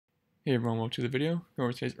Hey everyone, welcome to the video. Going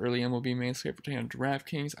over today's early MLB main slate for today on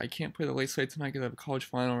DraftKings. I can't play the late slate tonight because I have a college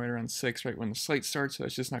final right around 6, right when the slate starts, so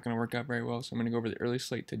it's just not going to work out very well. So I'm going to go over the early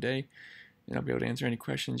slate today, and I'll be able to answer any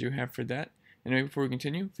questions you have for that. Anyway, before we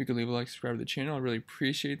continue, if you could leave a like, subscribe to the channel, I'd really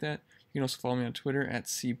appreciate that. You can also follow me on Twitter at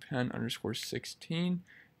cpen_16.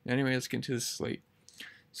 Anyway, let's get into the slate.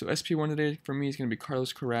 So SP1 today for me is going to be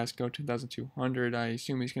Carlos Carrasco, 10,200. I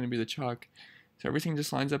assume he's going to be the chalk. So everything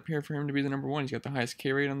just lines up here for him to be the number one. He's got the highest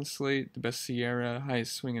K rate on the slate, the best Sierra,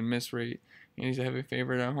 highest swing and miss rate, and he's a heavy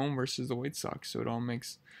favorite at home versus the White Sox. So it all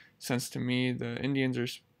makes sense to me. The Indians are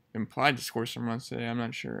implied to score some runs today. I'm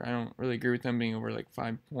not sure. I don't really agree with them being over like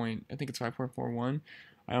I think it's 5.41.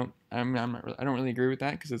 I don't really agree with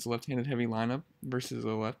that because it's a left-handed heavy lineup versus a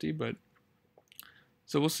lefty. But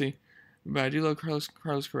so we'll see. But I do love Carlos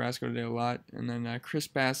Carrasco today a lot. And then Chris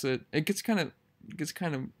Bassett. It gets kind of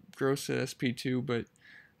gross at SP2, but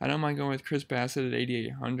I don't mind going with Chris Bassett at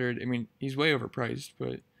 8,800. I mean, he's way overpriced,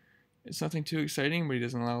 but it's nothing too exciting, but he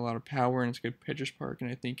doesn't allow a lot of power, and it's a good pitcher's park,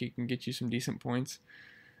 and I think he can get you some decent points.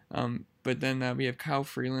 But then we have Kyle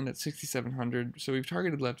Freeland at 6,700. So we've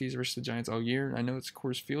targeted lefties versus the Giants all year. I know it's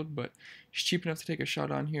Coors Field, but he's cheap enough to take a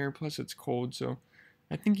shot on here, plus it's cold, so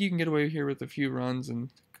I think you can get away here with a few runs and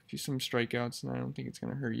some strikeouts, and I don't think it's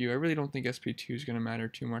going to hurt you. I really don't think SP2 is going to matter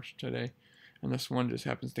too much today, unless one just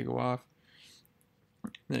happens to go off.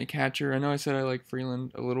 Then a catcher. I know I said I like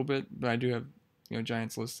Freeland a little bit, but I do have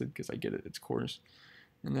Giants listed because I get it. It's Coors.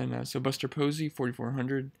 And then so Buster Posey,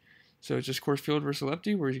 4,400. So it's just Coors Field versus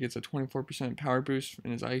lefty, where he gets a 24% power boost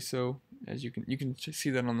in his ISO. As you can see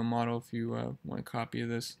that on the model if you want a copy of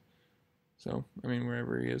this. So I mean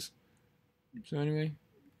wherever he is. So anyway,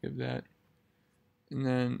 give that. And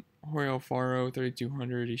then Jorge Alfaro,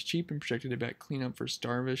 3,200. He's cheap and projected to bet cleanup for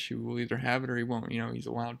Darvish, who will either have it or he won't. He's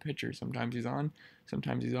a wild pitcher. Sometimes he's on,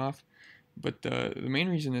 sometimes he's off. But the main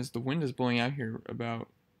reason is the wind is blowing out here about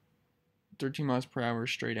 13 miles per hour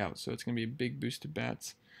straight out. So it's going to be a big boost to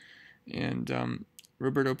bats. And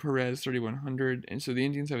Roberto Perez, 3,100. And so the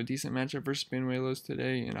Indians have a decent matchup versus Banuelos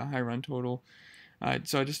today and a high run total.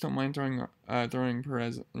 So I just don't mind throwing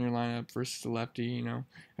Perez in your lineup versus the lefty. I mean,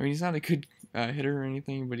 he's not a good hitter or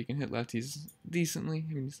anything, but he can hit lefties decently.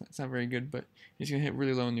 I mean, it's not very good, but he's gonna hit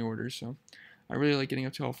really low in the order. So I really like getting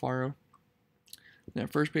up to Alfaro. Then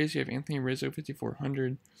at first base, you have Anthony Rizzo,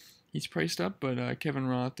 5,400. He's priced up, but Kevin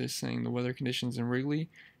Roth is saying the weather conditions in Wrigley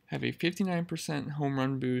have a 59% home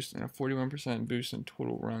run boost and a 41% boost in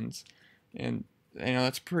total runs, and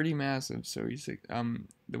that's pretty massive. So he's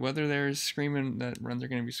the weather there is screaming that runs are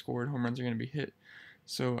going to be scored, home runs are going to be hit.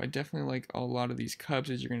 So I definitely like a lot of these Cubs,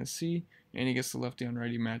 as you're going to see, and he gets the lefty on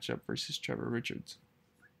righty matchup versus Trevor Richards.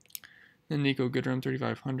 Then Nico Goodrum,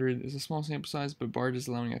 3,500 is a small sample size, but Bard is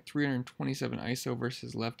allowing a 327 ISO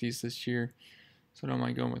versus lefties this year, so I don't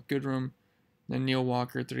mind going with Goodrum. Then Neil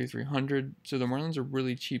Walker, 3,300. So the Marlins are a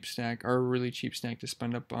really cheap stack to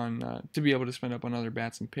spend up on, to be able to spend up on other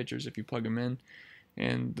bats and pitchers if you plug them in.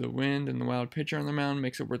 And the wind and the wild pitcher on the mound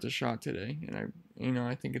makes it worth a shot today. And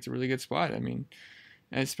I think it's a really good spot. I mean,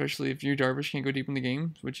 especially if your Darvish can't go deep in the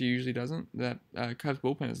game, which he usually doesn't. That Cubs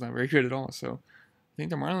bullpen is not very good at all. So I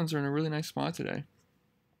think the Marlins are in a really nice spot today.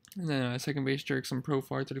 And then second base Jerickson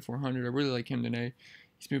Profar, 3,400. I really like him today.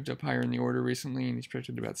 He's moved up higher in the order recently, and he's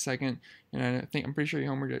projected about second. And I'm pretty sure he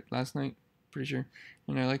homered it last night. Pretty sure.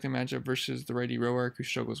 And I like the matchup versus the righty Roark, who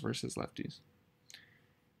struggles versus lefties.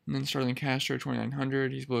 And then Starlin Castro,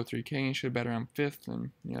 2,900. He's below 3K and should bet around 5th.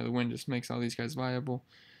 And the wind just makes all these guys viable.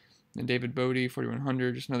 And David Bodie,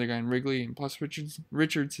 4,100. Just another guy in Wrigley. And plus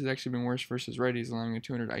Richards has actually been worse versus righties, allowing a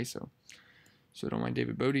 200 ISO. So don't mind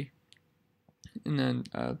David Bodie. And then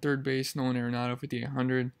third base, Nolan Arenado,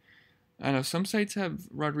 5,800. I know some sites have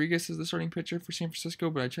Rodriguez as the starting pitcher for San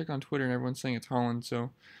Francisco, but I checked on Twitter and everyone's saying it's Holland,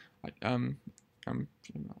 so I'm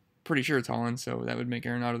pretty sure it's Holland, so that would make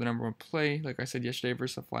Arenado the number one play. Like I said yesterday,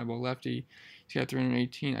 versus a fly ball lefty. He's got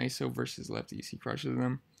 318 ISO versus lefties. He crushes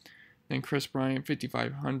them. Then Chris Bryant,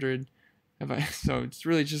 5,500. So it's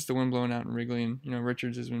really just the wind blowing out in Wrigley, and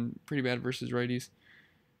Richards has been pretty bad versus righties.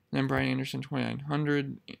 Then Brian Anderson,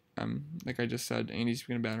 2,900. Like I just said, Andy's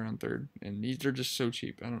going to bat around third, and they're just so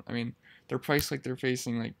cheap. I mean, they're priced like they're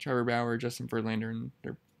facing like Trevor Bauer, Justin Verlander, and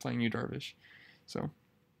they're playing Yu Darvish. So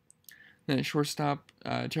then at shortstop,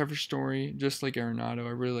 Trevor Story, just like Arenado.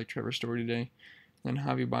 I really like Trevor Story today. Then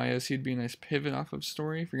Javi Baez, he'd be a nice pivot off of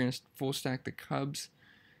Story if you're going to full stack the Cubs.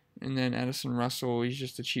 And then Addison Russell, he's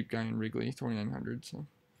just a cheap guy in Wrigley, 2,900. So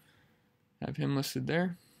have him listed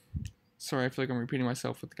there. Sorry, I feel like I'm repeating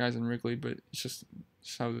myself with the guys in Wrigley, but it's just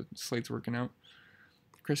how the slate's working out.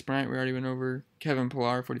 Chris Bryant, we already went over. Kevin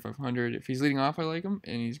Pillar, 4,500. If he's leading off, I like him,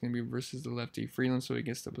 and he's going to be versus the lefty Freeland, so he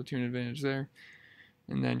gets the platoon advantage there.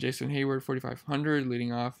 And then Jason Hayward, 4,500,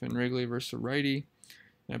 leading off in Wrigley versus the righty.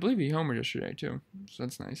 And I believe he homered yesterday, too, so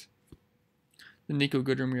that's nice. The Nico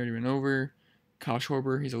Goodrum, we already went over. Kyle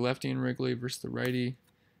Schwarber, he's a lefty in Wrigley versus the righty.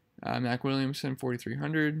 Mac Williamson,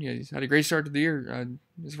 4,300. Yeah, he's had a great start to the year.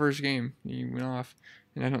 His first game, he went off.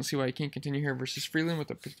 And I don't see why he can't continue here versus Freeland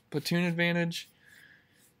with a platoon advantage.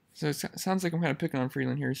 So it sounds like I'm kind of picking on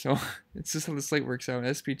Freeland here. So it's just how the slate works out.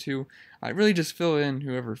 SP2, I really just fill in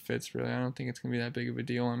whoever fits, really. I don't think it's going to be that big of a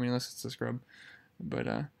deal. I mean, unless it's a scrub.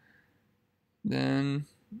 But then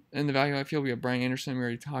in the value outfield, we have Brian Anderson, we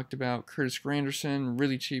already talked about. Curtis Granderson,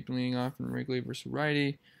 really cheap, leading off in Wrigley versus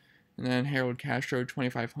righty. And then Harold Castro,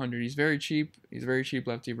 2,500. He's very cheap. He's very cheap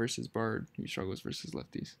lefty versus Bard. He struggles versus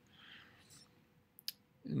lefties.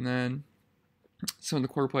 And then some of the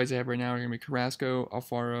core plays I have right now are going to be Carrasco,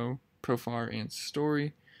 Alfaro, Profar, and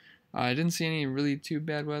Story. I didn't see any really too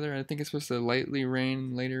bad weather. I think it's supposed to lightly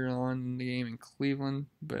rain later on in the game in Cleveland,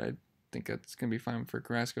 but I think that's going to be fine for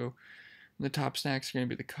Carrasco. And the top stacks are going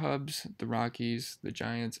to be the Cubs, the Rockies, the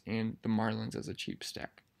Giants, and the Marlins as a cheap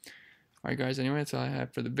stack. Alright guys, anyway, that's all I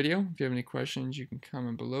have for the video. If you have any questions, you can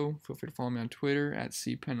comment below. Feel free to follow me on Twitter at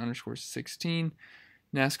cpen_16.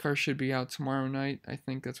 NASCAR should be out tomorrow night. I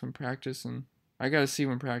think that's when practice, and I gotta see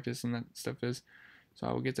when practice and that stuff is. So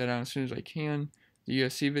I will get that out as soon as I can. The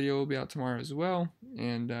UFC video will be out tomorrow as well,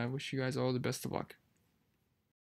 and I wish you guys all the best of luck.